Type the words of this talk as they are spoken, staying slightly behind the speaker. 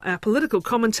Our political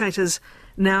commentators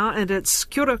now, and it's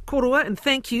kia ora korua, and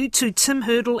thank you to Tim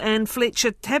Hurdle and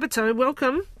Fletcher Tabuteau.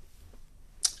 Welcome.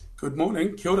 Good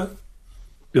morning, kia ora.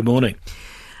 Good morning.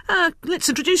 Let's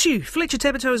introduce you. Fletcher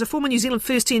Tabuteau is a former New Zealand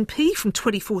First MP from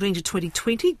 2014 to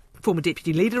 2020, former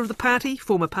Deputy Leader of the party,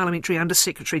 former Parliamentary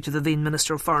Under-Secretary to the then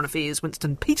Minister of Foreign Affairs,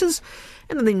 Winston,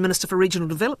 and the then Minister for Regional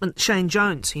Development, Shane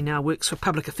Jones. He now works for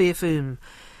public affairs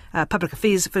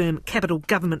firm Capital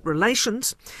Government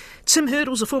Relations. Tim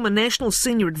Hurdle's a former National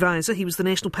Senior Advisor. He was the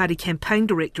National Party Campaign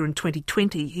Director in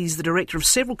 2020. He's the Director of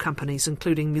several companies,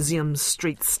 including Museum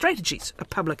Street Strategies, a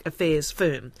public affairs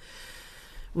firm.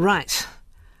 Right.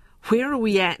 Where are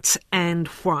we at and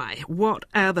why? What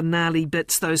are the gnarly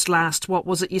bits, those last, what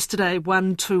was it yesterday,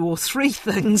 1, 2 or 3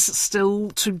 things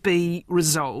still to be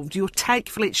resolved? Your take,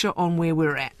 Fletcher, on where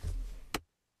we're at?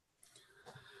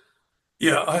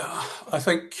 Yeah, I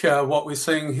think what we're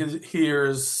seeing here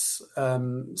is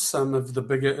some of the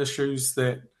bigger issues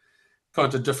that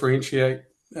kind of differentiate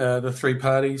the three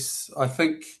parties. I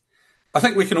think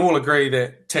we can all agree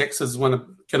that tax is going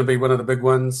to be one of the big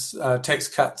ones. Tax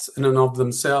cuts in and of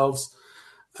themselves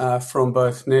from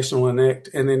both national and ACT,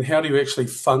 and then how do you actually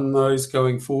fund those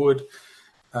going forward?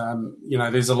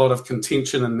 There's a lot of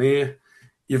contention in there.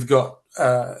 You've got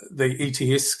the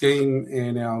ETS scheme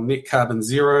and our net carbon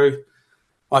zero.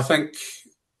 I think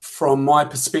from my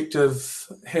perspective,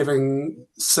 having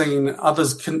seen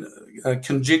others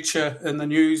conjecture in the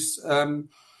news,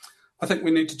 I think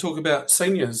we need to talk about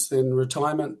seniors and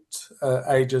retirement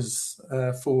ages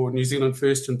for New Zealand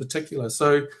First in particular.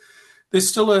 So there's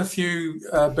still a few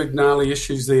big gnarly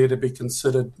issues there to be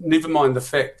considered, never mind the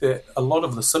fact that a lot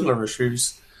of the similar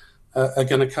issues are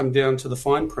going to come down to the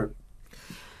fine print.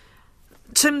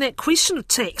 Tim, that question of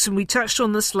tax, and we touched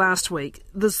on this last week,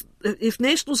 if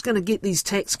National's going to get these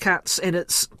tax cuts and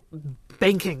it's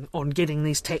banking on getting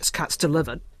these tax cuts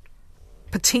delivered,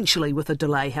 potentially with a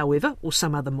delay, however, or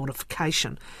some other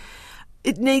modification,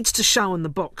 it needs to show in the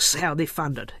books how they're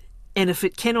funded. And if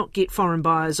it cannot get foreign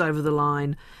buyers over the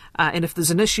line, and if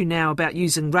there's an issue now about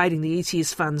raiding the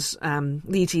ETS funds,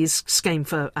 the ETS scheme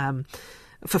for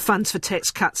funds for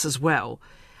tax cuts as well,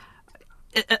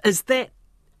 is that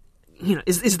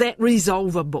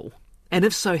resolvable? And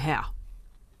if so, how?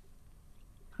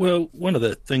 Well, one of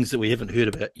the things that we haven't heard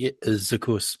about yet is, of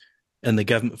course, in the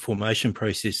government formation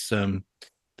process,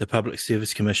 the Public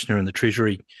Service Commissioner and the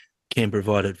Treasury can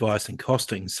provide advice and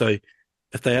costing. So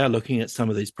if they are looking at some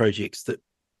of these projects that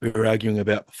we were arguing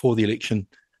about before the election,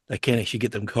 they can actually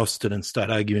get them costed and start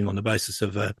arguing on the basis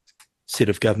of a set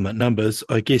of government numbers.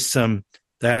 I guess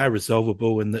they are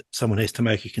resolvable and that someone has to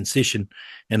make a concession.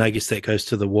 And I guess that goes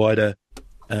to the wider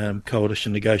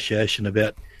coalition negotiation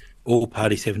about all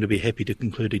parties having to be happy to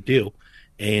conclude a deal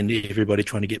and everybody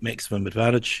trying to get maximum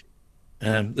advantage.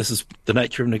 This is the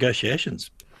nature of negotiations.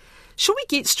 Shall we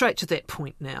get straight to that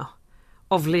point now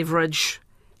of leverage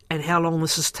and how long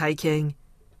this is taking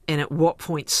and at what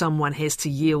point someone has to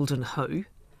yield and who?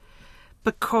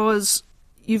 Because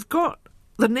you've got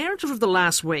the narrative of the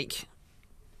last week,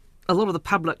 a lot of the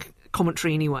public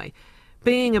commentary anyway,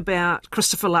 being about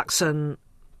Christopher Luxon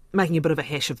making a bit of a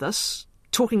hash of this,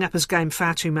 talking up his game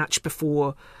far too much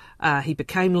before he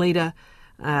became leader,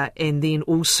 and then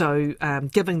also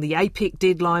giving the APEC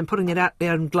deadline, putting it out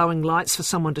there in glowing lights for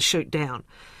someone to shoot down.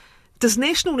 Does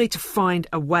National need to find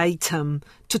a way, Tim,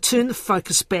 to turn the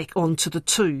focus back onto the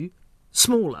two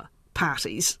smaller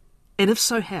parties, and if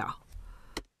so, how?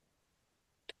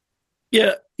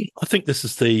 Yeah, I think this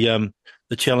is the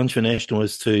challenge for National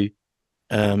is to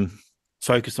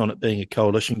focus on it being a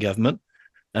coalition government.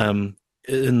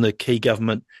 In the key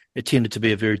government, it tended to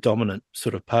be a very dominant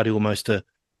sort of party, almost a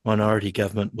minority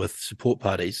government with support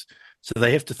parties. So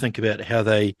they have to think about how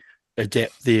they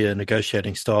adapt their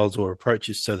negotiating styles or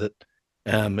approaches so that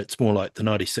it's more like the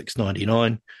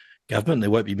 96-99 government.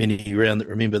 There won't be many around that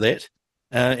remember that.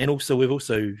 And also, we've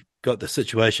also got the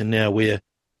situation now where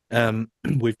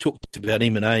we've talked about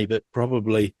M&A, but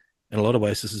probably in a lot of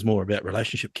ways this is more about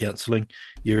relationship counselling.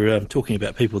 You're talking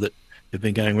about people that have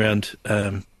been going around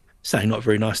saying not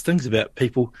very nice things about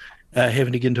people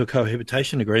having to get into a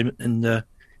cohabitation agreement and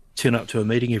turn up to a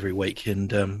meeting every week, and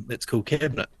that's called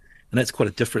cabinet. And that's quite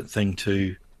a different thing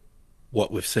to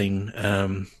what we've seen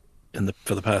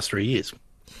for the past 3 years.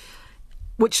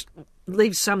 Which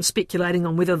leaves some speculating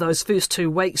on whether those first 2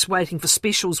 weeks waiting for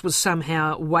specials was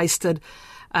somehow wasted.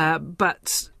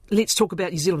 But let's talk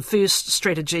about New Zealand First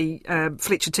strategy,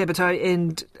 Fletcher Tabuteau,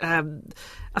 and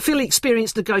a fairly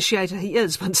experienced negotiator he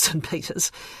is, Winston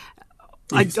Peters.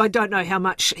 Yes. I don't know how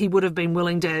much he would have been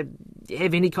willing to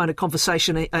have any kind of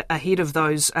conversation ahead of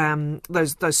those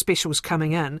specials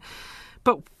coming in.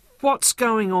 But what's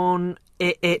going on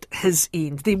at his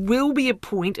end? There will be a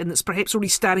point, and it's perhaps already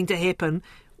starting to happen,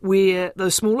 where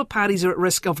those smaller parties are at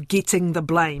risk of getting the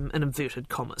blame, in inverted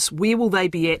commas. Where will they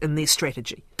be at in their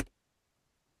strategy?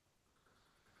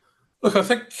 Look, I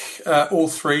think all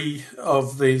three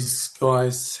of these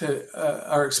guys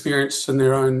are experienced in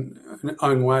their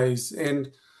own ways,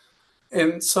 and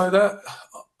so that,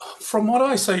 from what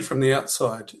I see from the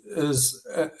outside, is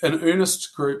an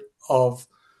earnest group of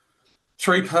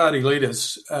three-party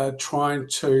leaders trying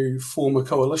to form a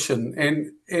coalition,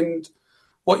 and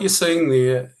what you're seeing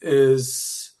there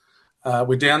is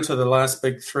we're down to the last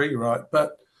big three, right?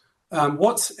 But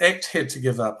what's ACT had to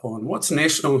give up on? What's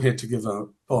National had to give up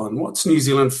on? What's New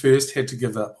Zealand First had to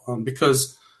give up on?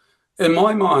 Because in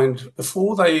my mind,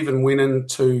 before they even went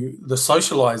into the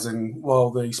socialising while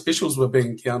the specials were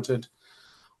being counted,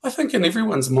 I think in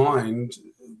everyone's mind,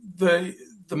 the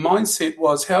mindset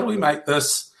was, how do we make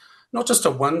this not just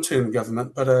a one-term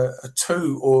government, but a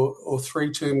two or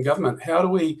three-term government? How do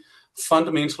we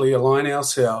fundamentally align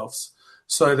ourselves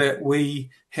so that we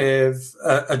have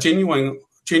a genuine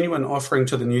offering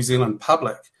to the New Zealand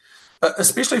public, but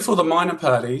especially for the minor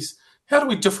parties? How do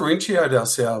we differentiate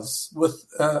ourselves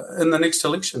in the next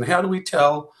election? How do we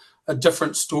tell a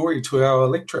different story to our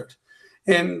electorate?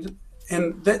 And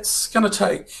that's going to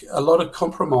take a lot of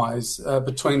compromise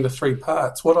between the three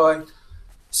parts. What I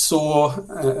saw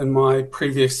in my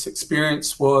previous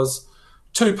experience was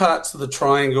two parts of the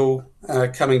triangle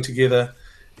coming together,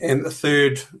 and the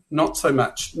third not so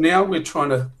much. Now we're trying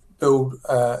to build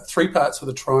three parts of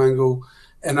the triangle,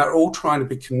 and they're all trying to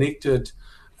be connected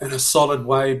in a solid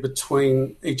way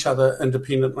between each other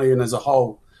independently and as a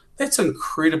whole. That's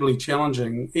incredibly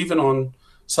challenging, even on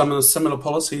some of the similar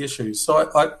policy issues. So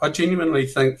I genuinely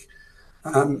think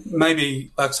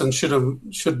maybe Luxon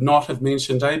should not have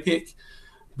mentioned APEC,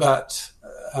 but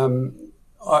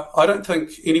I don't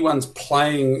think anyone's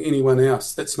playing anyone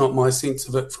else. That's not my sense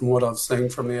of it from what I've seen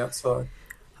from the outside.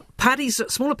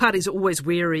 Smaller parties are always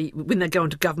wary when they go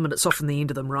into government. It's often the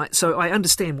end of them, right? So I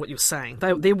understand what you're saying.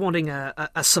 They're wanting a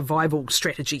survival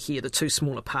strategy here, the two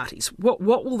smaller parties. What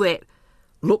will that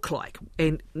look like?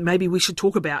 And maybe we should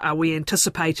talk about, are we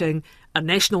anticipating a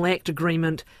National Act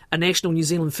agreement, a National New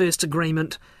Zealand First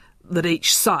agreement that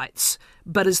each cites?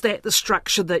 But is that the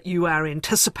structure that you are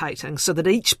anticipating, so that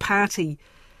each party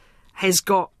has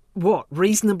got,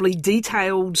 reasonably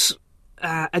detailed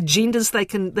agendas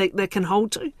they can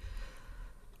hold to?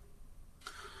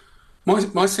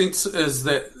 My sense is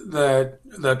that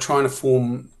they're trying to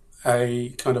form a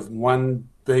kind of one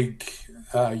big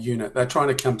unit. They're trying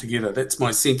to come together. That's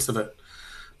my sense of it.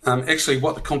 Actually,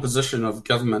 what the composition of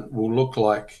government will look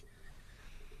like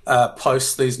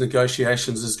post these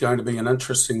negotiations is going to be an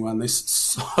interesting one. There's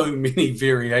so many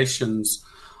variations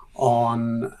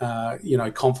on,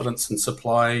 confidence and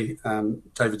supply.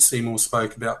 David Seymour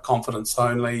spoke about confidence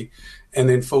only and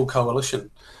then full coalition.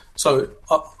 So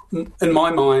in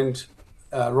my mind,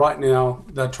 right now,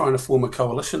 they're trying to form a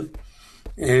coalition,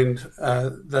 and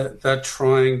they're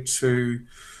trying to,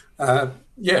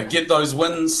 get those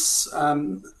wins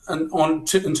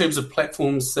in terms of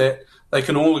platforms that they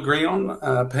can all agree on.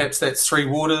 Perhaps that's Three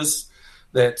Waters,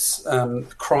 that's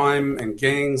crime and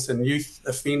gangs and youth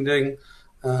offending.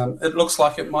 It looks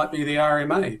like it might be the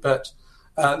RMA, but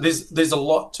there's a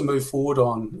lot to move forward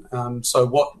on. So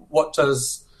what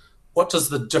does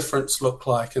the difference look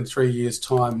like in 3 years'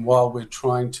 time while we're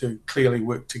trying to clearly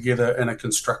work together in a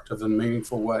constructive and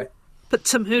meaningful way? But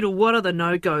Tim Hurdle, what are the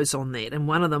no-goes on that? And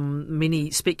one of them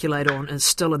many speculate on is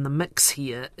still in the mix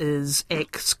here, is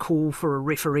ACT's call for a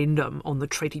referendum on the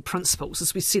treaty principles.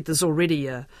 As we said, there's already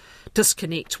a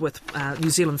disconnect with New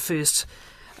Zealand First,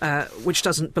 which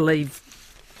doesn't believe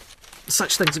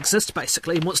such things exist,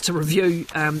 basically, and wants to review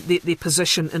their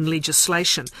position in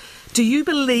legislation. Do you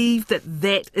believe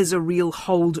that is a real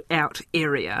hold-out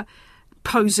area,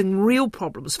 posing real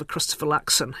problems for Christopher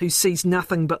Luxon, who sees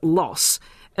nothing but loss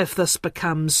if this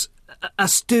becomes a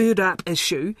stirred-up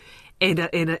issue and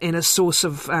a source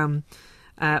of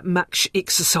much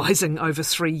exercising over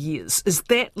 3 years? Is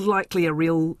that likely a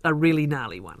really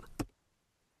gnarly one?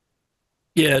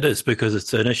 Yeah, it is, because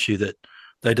it's an issue that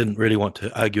they didn't really want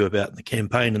to argue about in the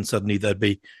campaign, and suddenly they'd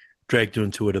be dragged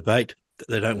into a debate that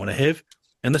they don't want to have.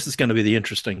 And this is going to be the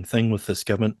interesting thing with this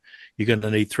government. You're going to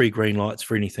need 3 green lights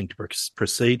for anything to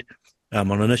proceed.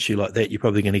 On an issue like that, you're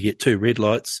probably going to get 2 red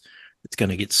lights. It's going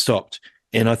to get stopped.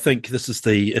 And I think this is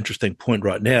the interesting point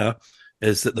right now,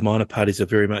 is that the minor parties are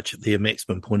very much at their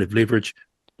maximum point of leverage.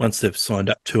 Once they've signed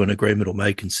up to an agreement or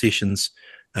made concessions,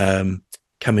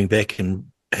 coming back and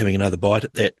having another bite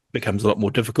at that becomes a lot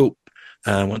more difficult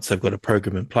once they've got a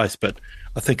program in place. But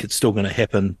I think it's still going to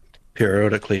happen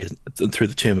periodically through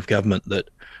the term of government that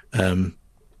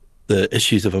the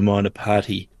issues of a minor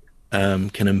party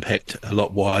can impact a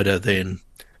lot wider than,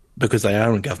 because they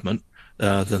are in government,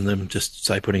 than them just,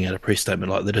 say, putting out a press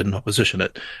statement like they did in opposition.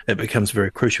 It becomes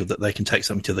very crucial that they can take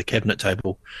something to the cabinet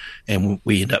table, and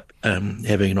we end up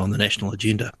having it on the national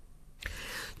agenda.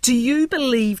 Do you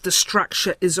believe the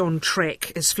structure is on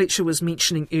track, as Fletcher was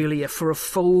mentioning earlier, for a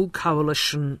full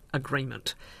coalition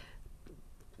agreement?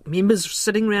 Members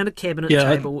sitting around a cabinet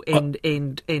table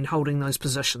and holding those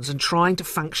positions and trying to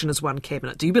function as one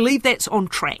cabinet. Do you believe that's on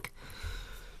track?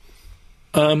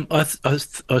 I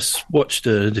watched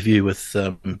an interview with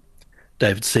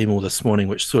David Seymour this morning,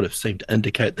 which sort of seemed to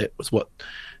indicate that was what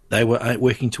they were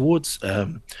working towards.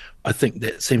 I think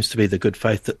that seems to be the good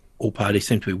faith that all parties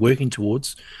seem to be working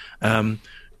towards.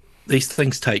 These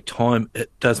things take time.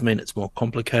 It does mean it's more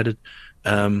complicated.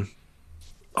 I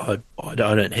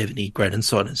don't have any great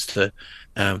insight as to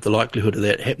the likelihood of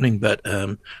that happening, but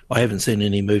I haven't seen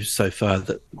any moves so far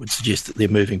that would suggest that they're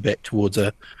moving back towards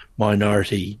a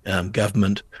minority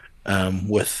government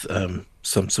with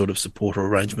some sort of support or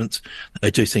arrangements. They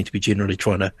do seem to be generally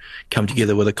trying to come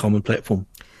together with a common platform.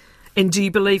 And do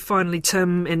you believe, finally,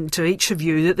 Tim, and to each of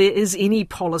you, that there is any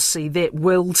policy that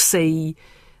will see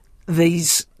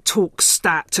these talks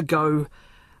start to go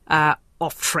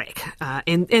off track?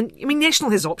 And I mean, National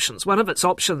has options. One of its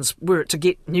options, were it to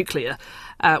get nuclear,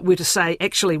 were to say,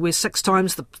 actually, we're 6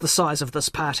 times the size of this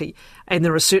party, and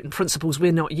there are certain principles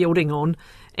we're not yielding on,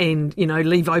 and, you know,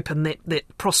 leave open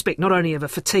that prospect not only of a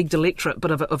fatigued electorate,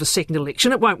 but of a second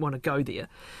election. It won't want to go there.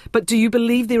 But do you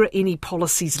believe there are any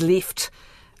policies left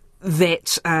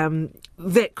that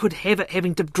that could have it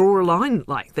having to draw a line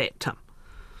like that, Tim?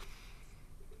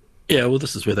 Yeah, well,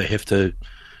 this is where they have to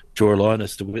draw a line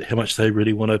as to how much they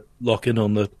really want to lock in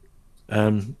on the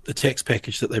tax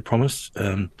package that they promised.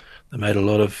 They made a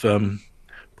lot of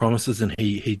promises, and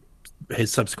he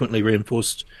has subsequently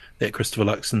reinforced that, Christopher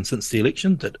Luxon, since the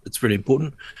election, that it's really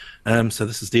important. So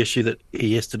this is the issue that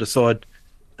he has to decide.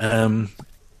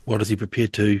 What is he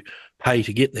prepared to pay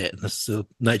to get that? And this is the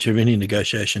nature of any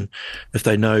negotiation. If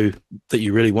they know that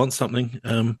you really want something,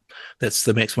 that's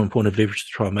the maximum point of leverage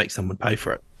to try and make someone pay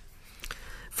for it.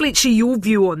 Fletcher, your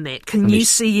view on that. Can you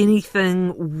see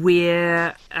anything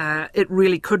where it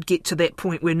really could get to that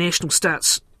point where National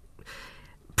starts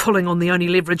pulling on the only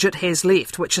leverage it has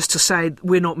left, which is to say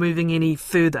we're not moving any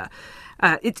further?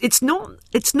 It's not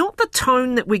the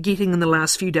tone that we're getting in the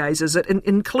last few days, is it?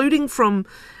 Including from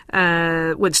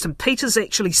Winston Peters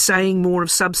actually saying more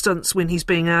of substance when he's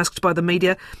being asked by the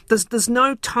media. There's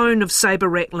no tone of sabre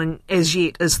rattling as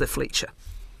yet, is there, Fletcher?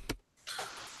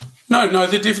 No,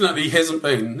 there definitely hasn't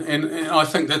been, and I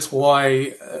think that's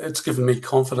why it's given me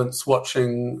confidence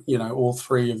watching, you know, all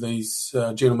 3 of these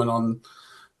gentlemen on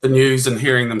the news and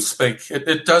hearing them speak.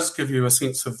 It does give you a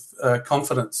sense of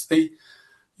confidence.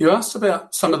 You asked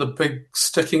about some of the big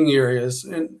sticking areas,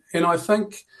 and I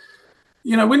think,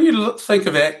 you know, when you think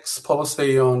of ACT's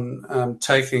policy on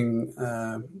taking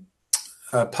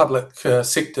public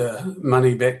sector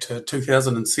money back to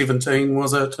 2017,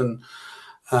 was it, and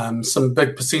some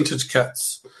big percentage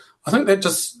cuts, I think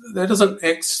that isn't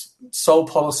ACT's sole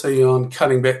policy on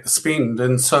cutting back the spend.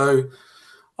 And so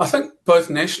I think both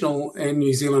National and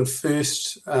New Zealand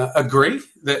First agree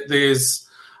that there's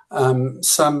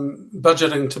some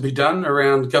budgeting to be done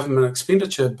around government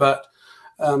expenditure, but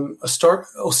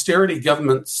austerity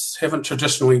governments haven't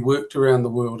traditionally worked around the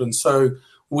world. And so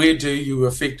where do you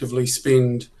effectively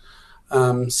spend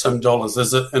some dollars?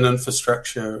 Is it in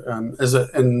infrastructure? Is it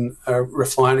in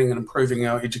refining and improving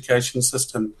our education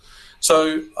system?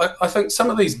 So I think some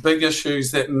of these big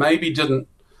issues that maybe didn't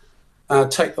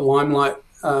take the limelight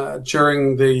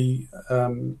during the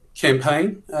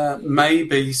campaign may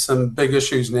be some big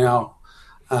issues now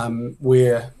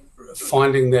where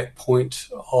finding that point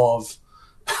of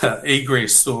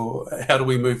egress, or how do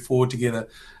we move forward together,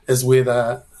 is where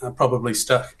they're probably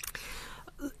stuck.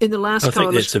 In the last I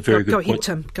think that's a very good point. Go ahead,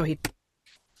 Tim. Go ahead.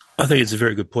 I think it's a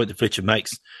very good point that Fletcher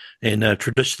makes. And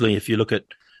traditionally, if you look at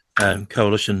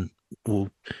coalition or,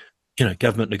 you know,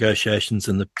 government negotiations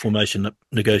and the formation of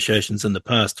negotiations in the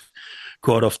past,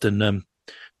 quite often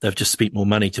they've just spent more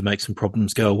money to make some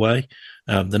problems go away.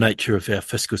 The nature of our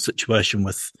fiscal situation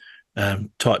with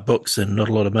tight books and not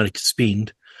a lot of money to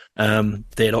spend,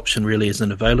 that option really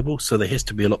isn't available. So there has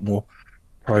to be a lot more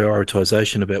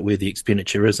prioritisation about where the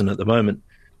expenditure is, and at the moment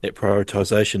that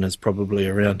prioritisation is probably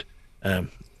around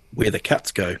where the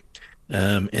cuts go,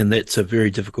 and that's a very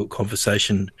difficult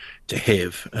conversation to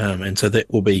have, and so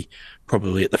that will be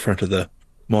probably at the front of the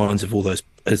minds of all those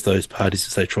parties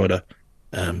as they try to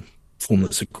form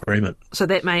this agreement. So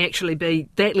that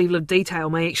level of detail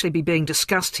may actually be being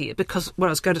discussed here, because what I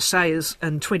was going to say is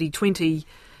in 2020,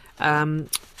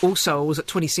 also, or was it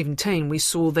 2017, we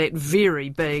saw that very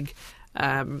big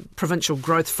Provincial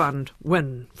Growth Fund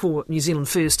win for New Zealand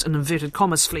First, in inverted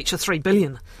commas, Fletcher, $3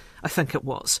 billion, I think it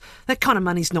was. That kind of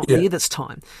money's not there this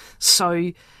time.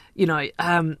 So,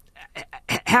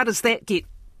 how does that get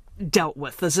dealt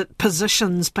with? Is it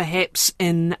positions perhaps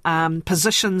in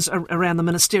positions around the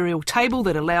ministerial table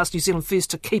that allows New Zealand First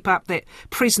to keep up that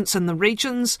presence in the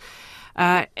regions?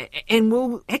 And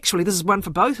this is one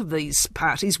for both of these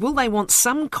parties, will they want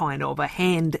some kind of a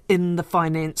hand in the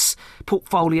finance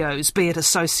portfolios, be it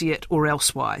associate or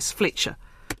elsewise? Fletcher?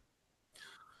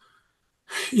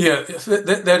 Yeah,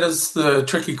 that is the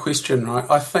tricky question, right?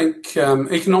 I think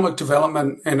economic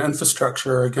development and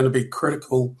infrastructure are going to be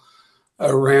critical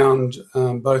around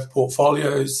both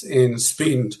portfolios and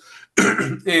spend.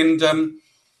 And,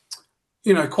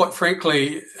 quite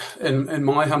frankly, in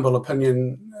my humble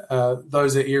opinion,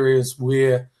 those are areas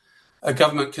where a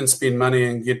government can spend money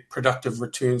and get productive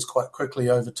returns quite quickly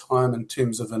over time in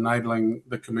terms of enabling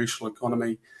the commercial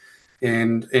economy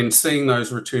and seeing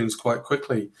those returns quite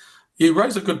quickly. You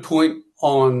raise a good point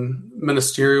on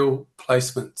ministerial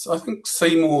placements. I think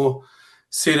Seymour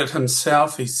said it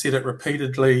himself. He said it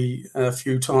repeatedly a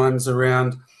few times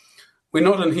around, we're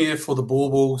not in here for the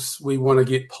baubles. We want to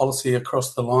get policy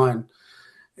across the line.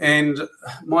 And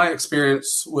my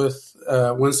experience with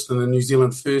Winston and New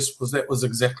Zealand First was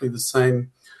exactly the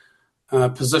same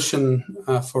position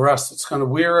for us. It's kind of,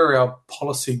 where are our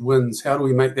policy wins? How do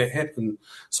we make that happen?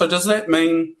 So does that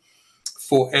mean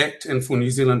for ACT and for New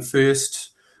Zealand First,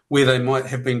 where they might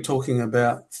have been talking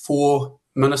about 4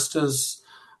 ministers,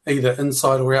 either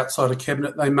inside or outside of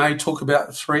cabinet, they may talk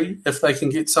about 3 if they can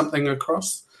get something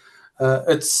across?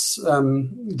 Those are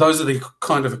the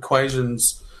kind of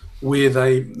equations where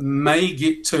they may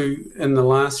get to in the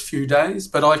last few days,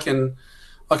 but I can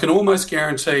almost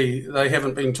guarantee they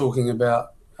haven't been talking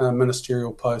about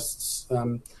ministerial posts.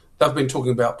 They've been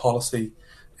talking about policy,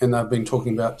 and they've been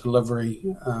talking about delivery,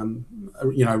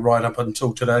 right up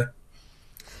until today.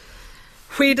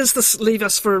 Where does this leave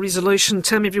us for a resolution,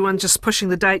 Tim? Everyone just pushing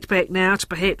the date back now to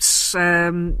perhaps,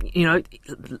 end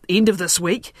of this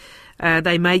week.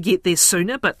 They may get there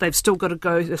sooner, but they've still got to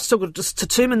go. They've still got to just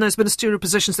determine those ministerial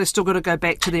positions. They've still got to go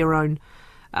back to their own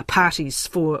parties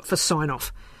for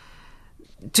sign-off.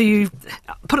 Do you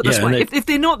put it this way? If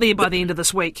they're not there by the end of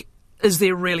this week, is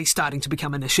there really starting to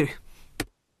become an issue?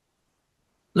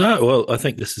 No, well, I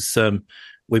think this is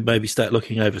we maybe start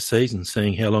looking overseas and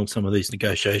seeing how long some of these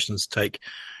negotiations take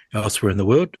elsewhere in the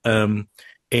world.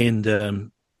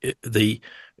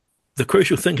 The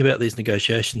crucial thing about these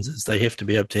negotiations is they have to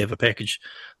be able to have a package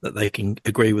that they can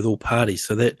agree with all parties.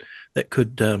 So that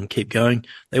could keep going.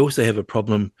 They also have a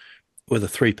problem with a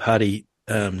 3-party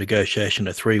negotiation,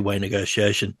 a 3-way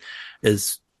negotiation,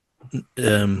 is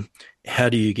how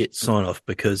do you get sign-off?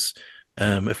 Because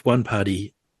if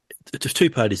 2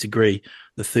 parties agree,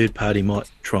 the third party might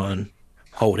try and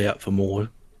hold out for more.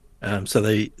 So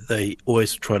they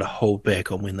always try to hold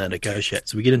back on when they negotiate.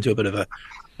 So we get into a bit of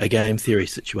a game theory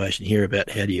situation here about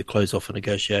how do you close off a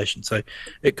negotiation. So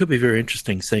it could be very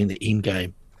interesting seeing the end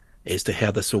game as to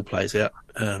how this all plays out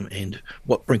and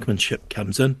what brinkmanship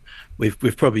comes in.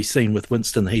 We've probably seen with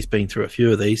Winston, he's been through a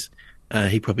few of these.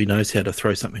 He probably knows how to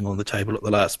throw something on the table at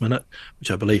the last minute, which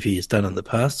I believe he has done in the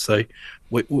past. So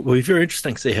we'll be very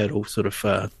interesting to see how it all sort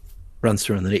of runs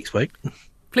through in the next week.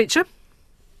 Fletcher?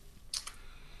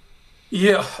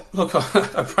 Yeah, look,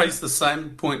 I raised the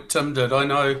same point Tim did. I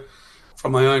know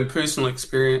from my own personal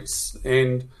experience,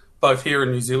 and both here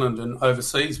in New Zealand and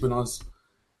overseas when I was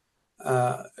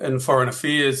in foreign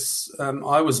affairs,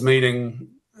 I was meeting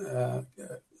a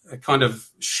kind of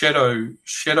shadow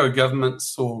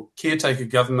governments or caretaker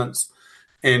governments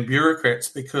and bureaucrats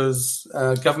because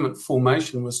government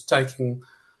formation was taking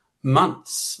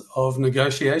months of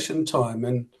negotiation time.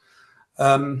 And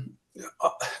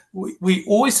we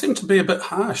always seem to be a bit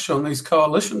harsh on these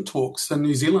coalition talks in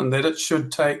New Zealand, that it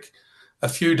should take a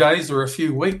few days or a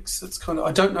few weeks. It's kind of,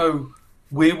 I don't know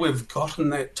where we've gotten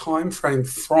that time frame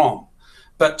from.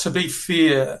 But to be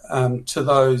fair to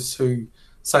those who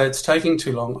say it's taking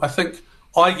too long, I think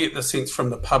I get the sense from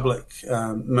the public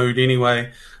mood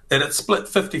anyway that it's split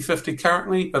 50-50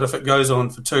 currently, but if it goes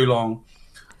on for too long,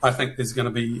 I think there's going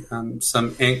to be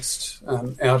some angst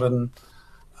out in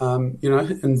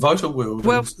voter world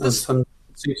and some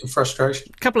sense of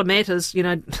frustration. A couple of matters,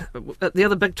 the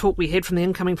other big talk we had from the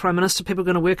incoming Prime Minister, people were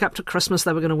going to work up to Christmas,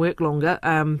 they were going to work longer.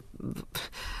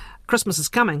 Christmas is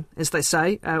coming, as they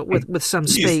say, with some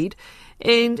speed.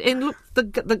 And look,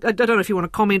 I don't know if you want to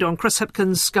comment on Chris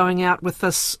Hipkins going out with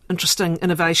this interesting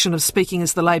innovation of speaking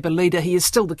as the Labour leader. He is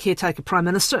still the caretaker Prime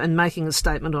Minister and making a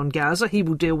statement on Gaza. He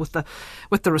will deal with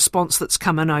the response that's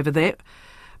come in over that.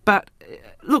 But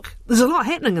look, there's a lot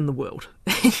happening in the world,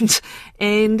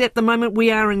 and at the moment we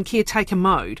are in caretaker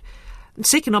mode.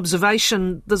 Second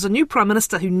observation: there's a new Prime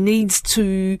Minister who needs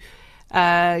to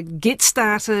get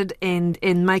started and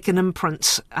make an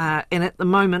imprint. And at the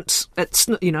moment, it's,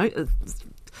 you know,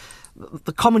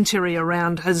 the commentary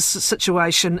around his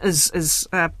situation is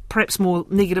perhaps more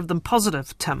negative than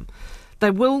positive, Tim.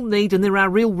 They will need, and there are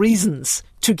real reasons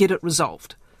to get it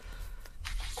resolved.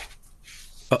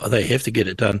 Oh, they have to get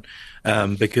it done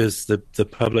because the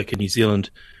public in New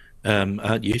Zealand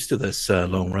aren't used to this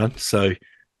long run. So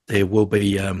there will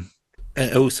be...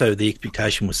 also, the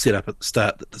expectation was set up at the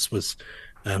start that this was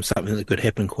something that could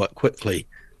happen quite quickly.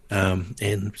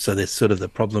 And so that's sort of the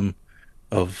problem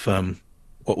of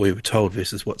what we were told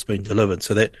versus what's been delivered.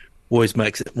 So that always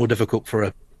makes it more difficult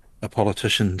for a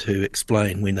politician to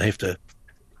explain when they have to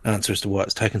answer as to why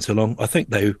it's taken so long. I think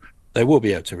they will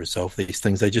be able to resolve these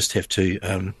things. They just have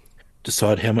to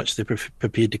decide how much they're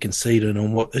prepared to concede and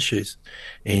on what issues.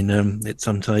 And at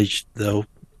some stage, they'll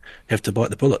have to bite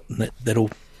the bullet, and that'll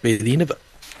be the end of it.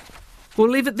 We'll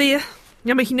leave it there.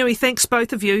 Ngā mihi nui, thanks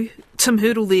both of you. Tim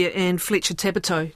Hurdle there and Fletcher Tabuteau